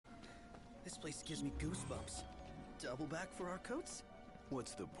This place gives me goosebumps. Double back for our coats?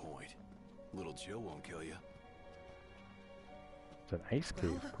 What's the point? Little Joe won't kill you. It's an ice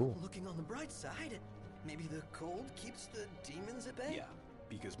cave. Well, Cool. looking on the bright side, maybe the cold keeps the demons at bay? Yeah,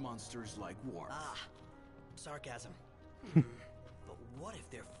 because monsters like warmth. Ah, sarcasm. But what if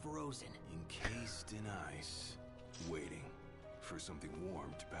they're frozen? Encased in ice, waiting for something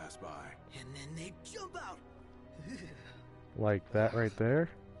warm to pass by. And then they jump out! Like that right there?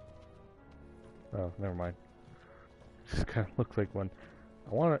 Oh, never mind. Just kind of looks like one.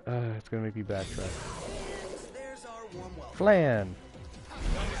 I want to. It's gonna make me backtrack. And there's our warm welcome. Flan.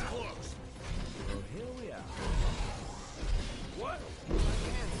 Well, here we are. What?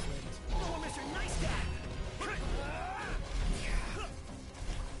 Oh, Mr. Nice Guy!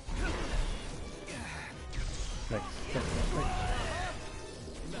 Nice.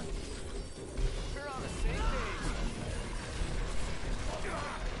 We're on the same page.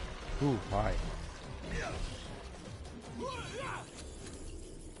 Ooh, hi.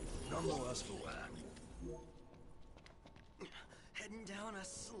 Nonetheless, for what? Heading down a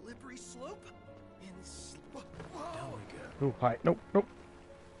slippery slope? Down we go. Ooh, hi. Nope, nope.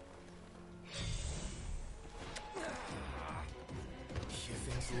 You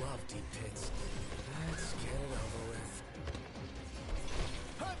things love deep pits. Let's get it over with.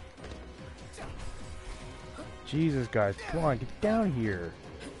 Jesus, guys, come on, get down here.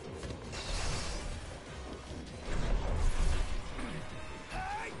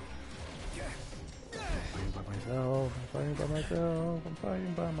 I'm fighting by myself. I'm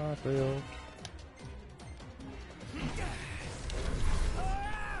fighting by myself.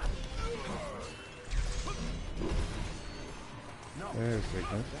 There's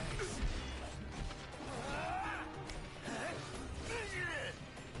Cygnus.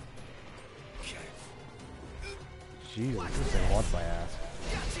 Jesus, this thing wants my ass.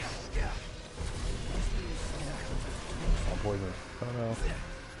 Oh, poison. Oh no.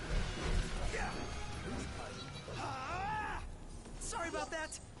 Sorry about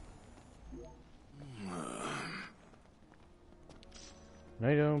that.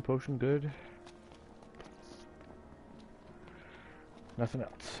 Night potion, good. Nothing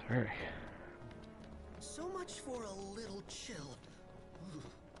else. Alright. So much for a little chill.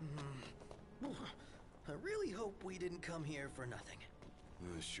 I really hope we didn't come here for nothing.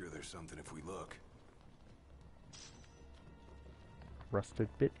 Sure, there's something if we look. Rusted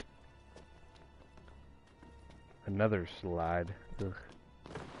bit. Another slide. Ugh.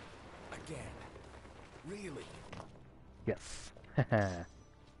 Again. Really? Yes. Haha.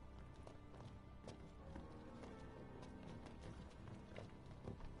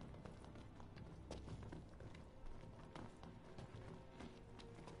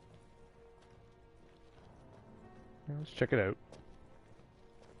 Let's check it out.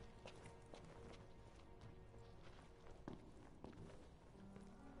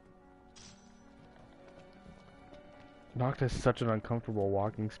 Noct has such an uncomfortable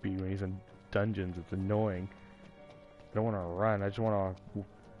walking speed when he's in dungeons. It's annoying. I don't want to run. I just want to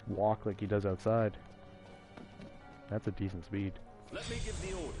walk like he does outside. That's a decent speed. Let me give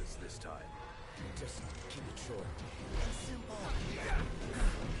the orders this time. Just keep it short. Simple.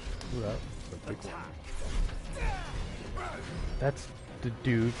 Ooh, that's a big one. That's the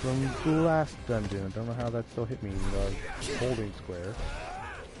dude from the last dungeon. I don't know how that still hit me in the holding square.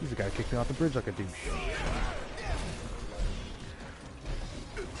 He's the guy who kicked me off the bridge like a douche.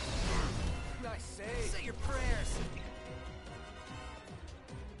 Nice save. Say your prayers.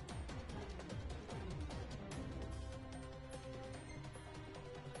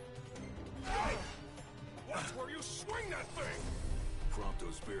 Watch where you swing that thing!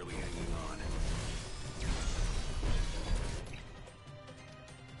 Prompto's barely hanging on.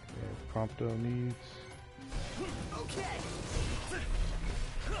 Yeah, Prompto needs... Okay.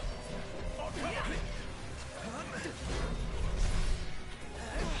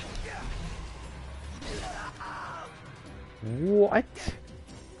 What?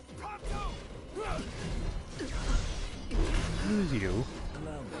 Excuse you.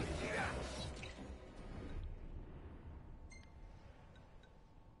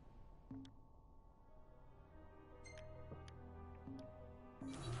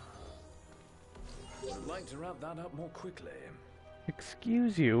 Would like to wrap that up more quickly.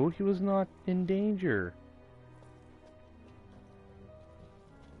 Excuse you, he was not in danger.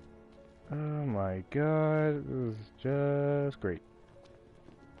 Oh my god, this is just great.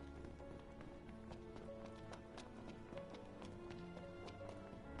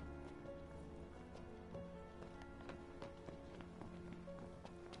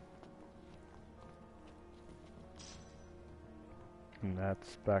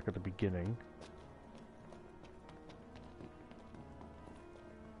 That's back at the beginning.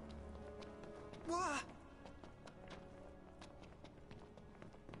 Wah!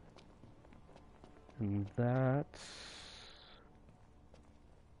 And that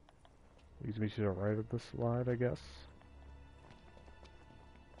leads me to the right of the slide, I guess.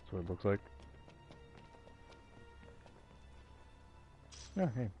 That's what it looks like. Oh,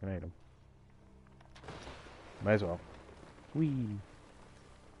 hey, an item. Might as well. Whee!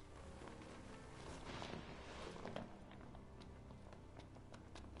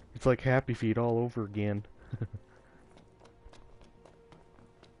 It's like Happy Feet all over again.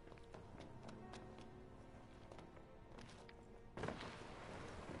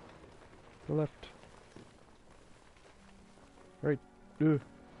 Left. Right.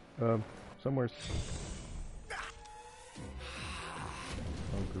 Somewhere.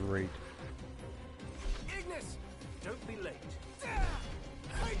 Oh, great. Ignis! Don't be late.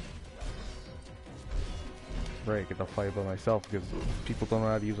 Right, I get to fight by myself because people don't know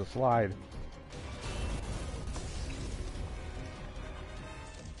how to use a slide.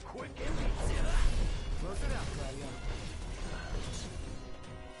 Quick. Close it out, Claudia.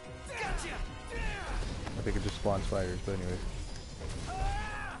 Gotcha! I think it just spawns spiders, but anyways.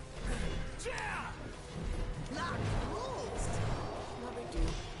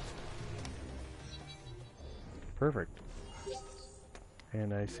 Perfect.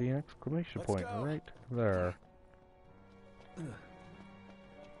 And I see an exclamation point right there.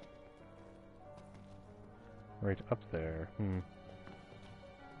 Right up there. It's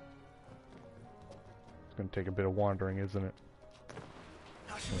gonna take a bit of wandering, isn't it?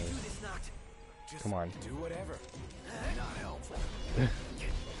 How should we do this, Noct? Just Come on. do whatever. Not helpful.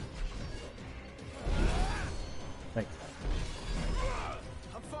 Thanks.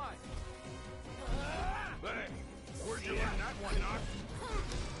 I'm fine. Hey, where'd you learn that one, Noct?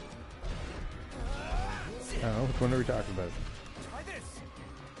 I don't know, which one are we talking about? Try this.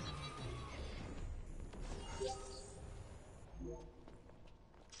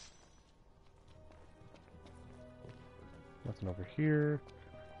 Nothing over here.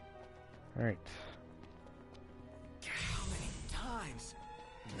 Alright. How many times?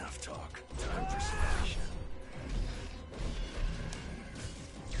 Enough talk. Time for some action.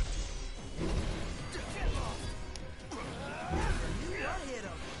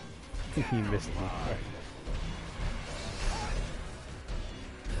 Hit him. He missed me.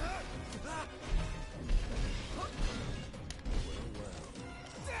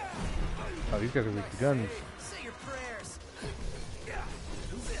 Oh, these guys are weak to guns. Say your prayers.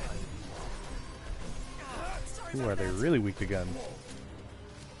 Ooh, are they really weak to guns?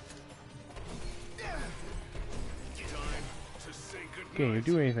 Time to say goodnight. Can't you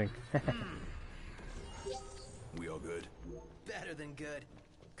do anything? We all good? Better than good.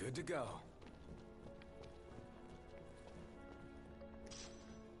 Good to go.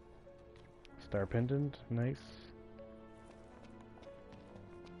 Star pendant, nice.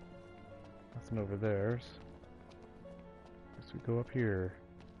 Nothing over there. Guess we go up here.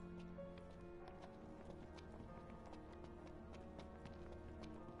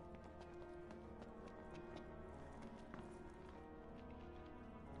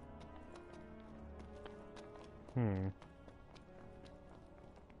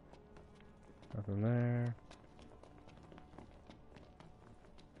 Nothing there.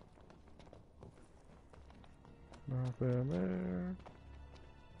 Nothing there.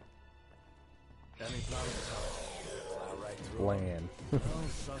 Any problems? Plow right through. Land. Don't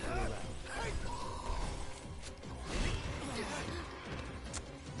suck around.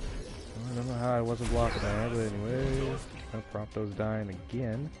 I don't know how I wasn't blocking that, but anyways. Prompto's dying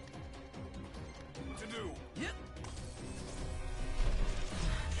again. To do. Yep.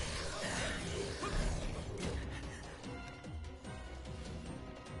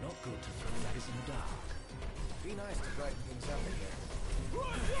 Not good to throw daggers in the dark. Be nice to brighten things up in here.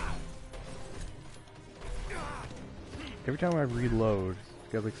 Every time I reload,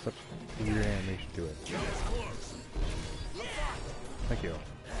 it's got like such weird animation to it. Thank you.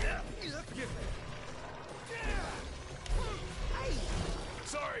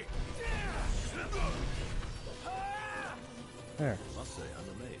 Sorry. There. Must say I'm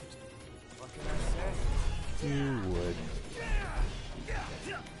amazed. What can I say? You would.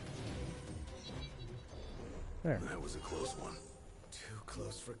 There. That was a close one. Too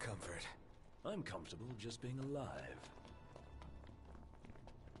close for comfort. I'm comfortable just being alive.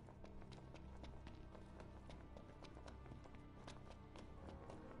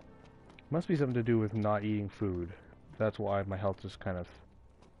 Must be something to do with not eating food. That's why my health just kind of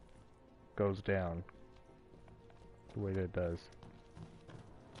goes down the way that it does.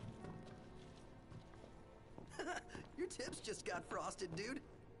 tips just got frosted, dude.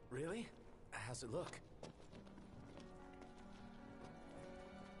 Really? How's it look?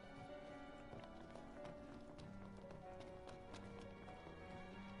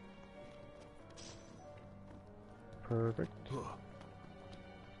 Perfect.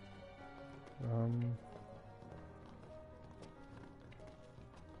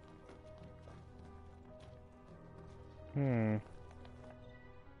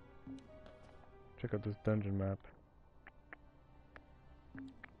 Check out this dungeon map.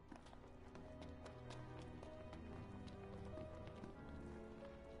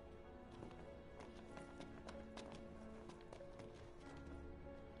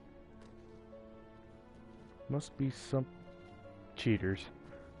 Must be some cheaters.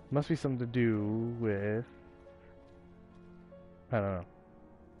 Must be something to do with, I don't know.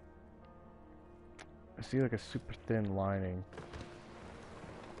 I see like a super thin lining.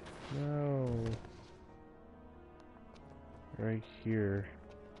 No. Right here.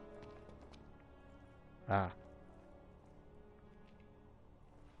 Ah.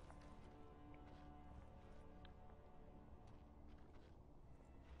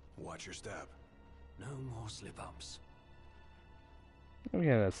 Watch your step. No more slip-ups. We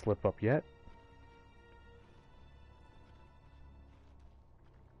haven't had a slip up yet.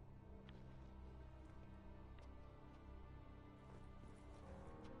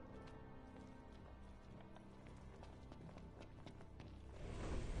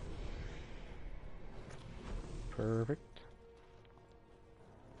 Perfect.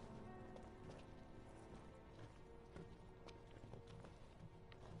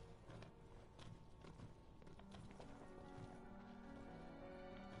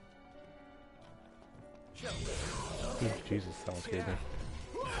 Oh, Jesus, that one scared me.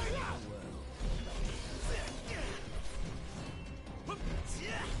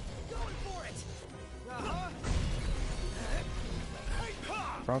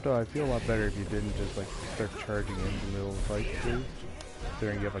 Prompto, I feel a lot better if you didn't just like start charging in the middle of the fight, please.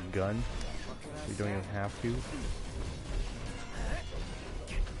 Considering you have a gun, you don't even have to.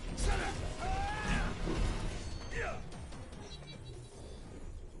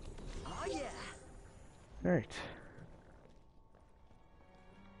 Oh yeah. Alright.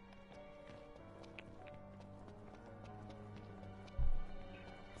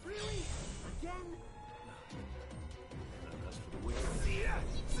 Really? Again?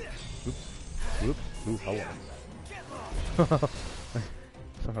 Whoops. Ooh, hello.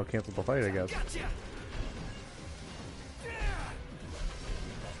 Somehow canceled the fight, I guess.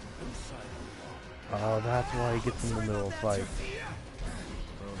 Oh, that's why he gets in the middle of the fight.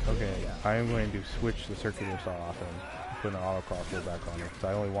 Okay, I am going to switch the circular saw off him. Put an auto crossbow back on him, because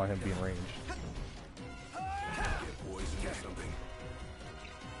I only want him being ranged. Get poisoned or something.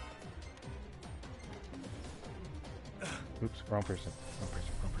 Oops, wrong person.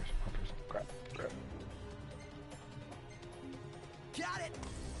 Crap. Got it.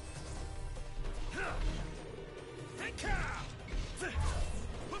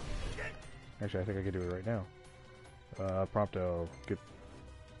 Actually, I think I can do it right now. Prompto, get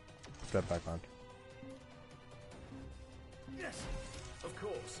that back on. Yes, of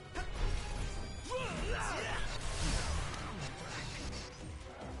course.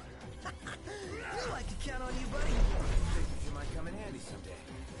 I like to count on you, buddy. Figured you might come in handy someday.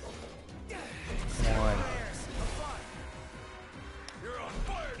 Come on. You're on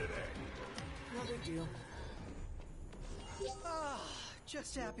fire today. No big deal. Ah,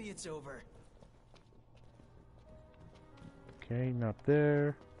 just happy it's over. Okay, not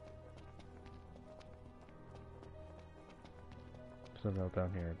there. Something else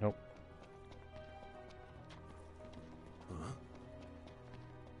down here. Nope. Huh?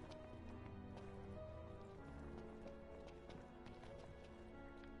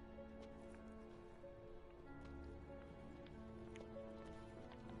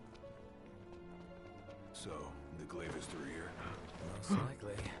 So, the glaive is through here. Most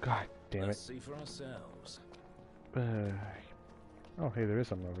likely. God damn it. Let's see for ourselves. Oh, hey, there is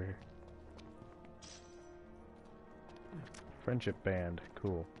something over here. Friendship band.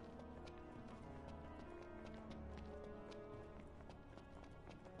 Cool.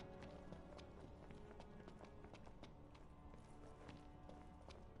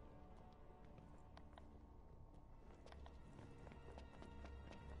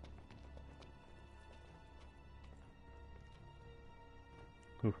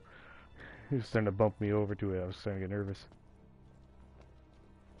 Ooh. He was starting to bump me over to it. I was starting to get nervous.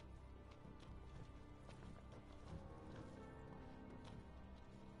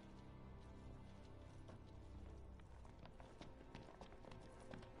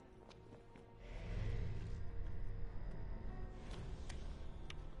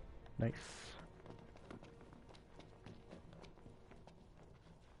 Nice.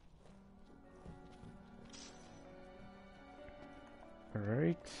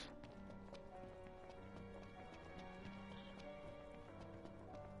 Alright.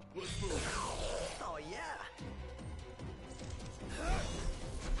 Let's move. Oh, yeah.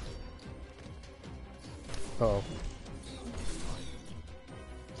 Uh-oh.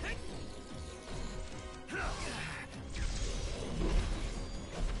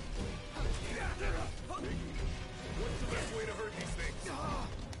 What's the best way to hurt these things?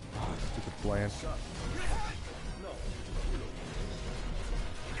 Stupid bland.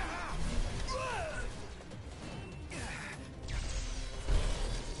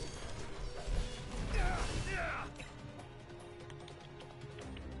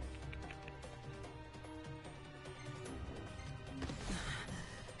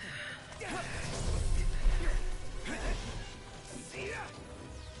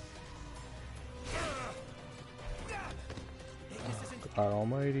 God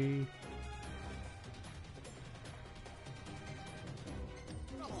almighty.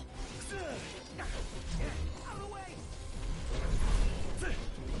 Out of the way!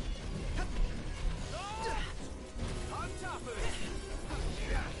 On top of it.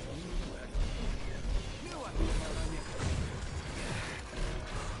 New one.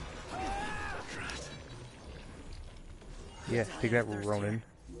 Yeah, take that, Ronin.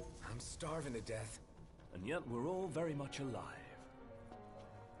 I'm starving to death. And yet we're all very much alive.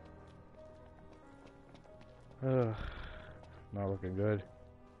 Ugh. Not looking good.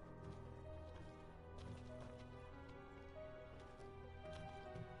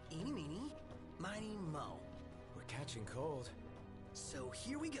 Eeny, meeny, miny, mo. We're catching cold. So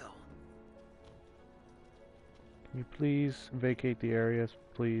here we go. Can you please vacate the areas,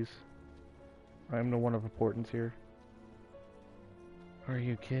 please? I'm the one of importance here. Are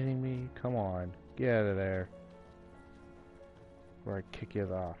you kidding me? Come on. Get out of there. Or I kick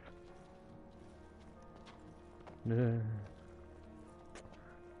you off. Ugh.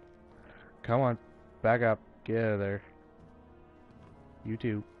 Come on. Back up. Get out of there. You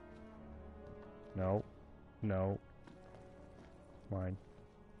too. No. No. Mine.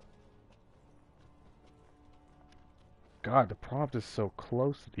 God, the prompt is so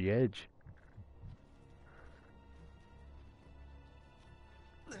close to the edge.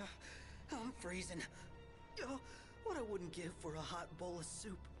 I'm freezing. Oh, what I wouldn't give for a hot bowl of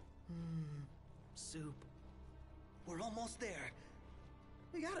soup. Soup. We're almost there.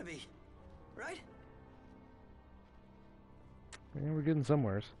 We gotta be, right? Yeah, we're getting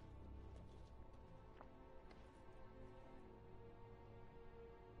somewheres.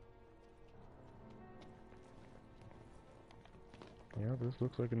 Yeah, this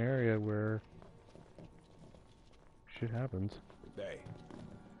looks like an area where shit happens. Hey.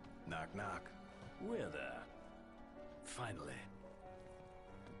 Knock, knock. We're there. Finally.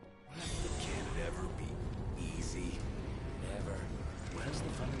 Can it ever be easy? Never. Where's the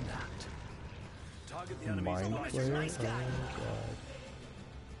fun in that? Target the enemies Mind alive. Flayer? nice guy. Oh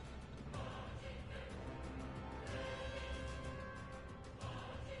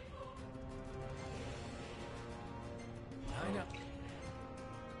god. Line up.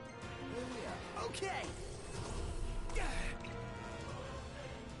 Here we are. Okay.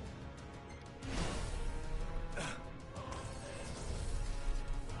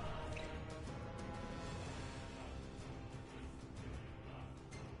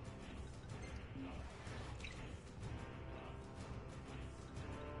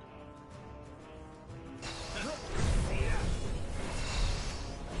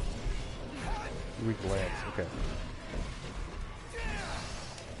 Weak lance, okay.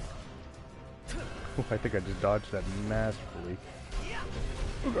 I think I just dodged that masterfully.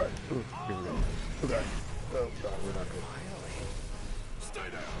 Oh god. Oh, here we go. Oh god. Oh god, we're not good. Stay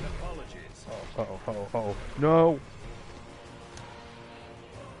down. Apologies. Oh. No!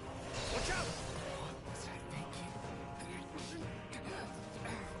 Watch out.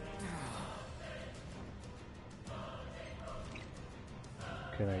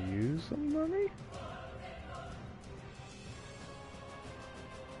 Can I use some money?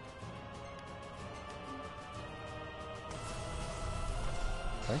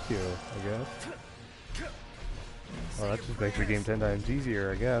 Thank you, I guess. Oh, that just makes the game 10 times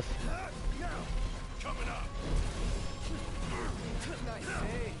easier, I guess. Coming up. Nice,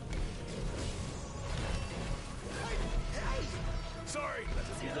 hey. Sorry.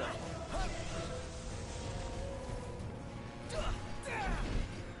 You done.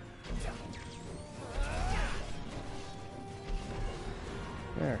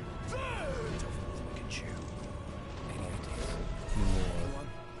 There. Look at you. Any ideas? More. Anyone?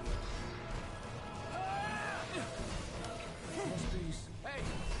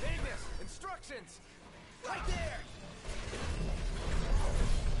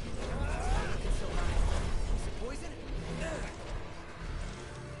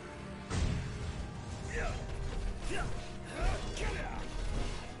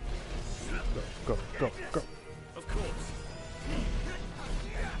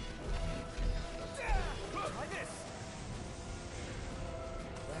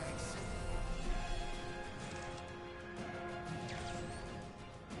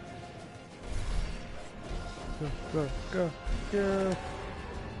 Go, go, go.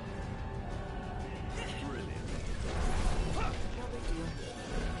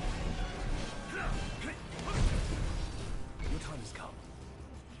 Your time has come.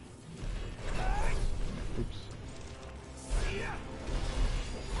 Oops.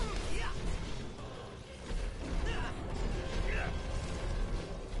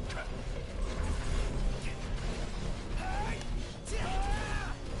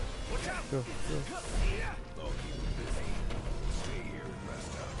 Go, go. I'll keep you busy. Stay here and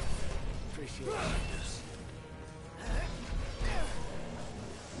rest up. Appreciate this.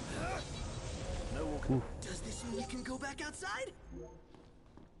 No walking. Does this mean you can go back outside?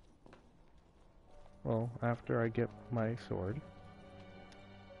 Well, after I get my sword.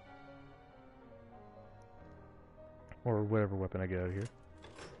 Or whatever weapon I get out of here.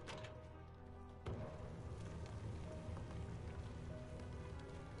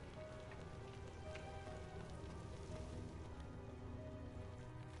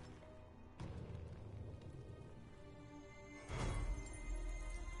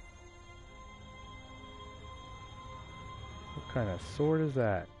 What kind of sword is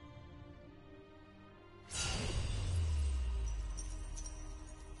that?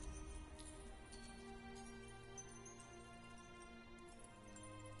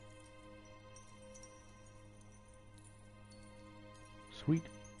 Sweet.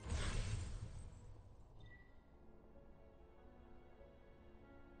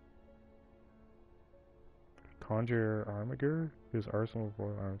 Conjure Armiger? His arsenal of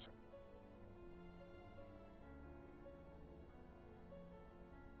royal arms.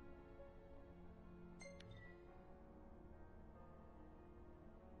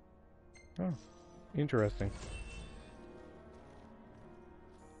 Oh, interesting.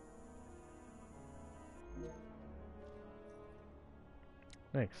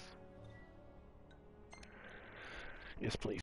 Nice. Yes, please.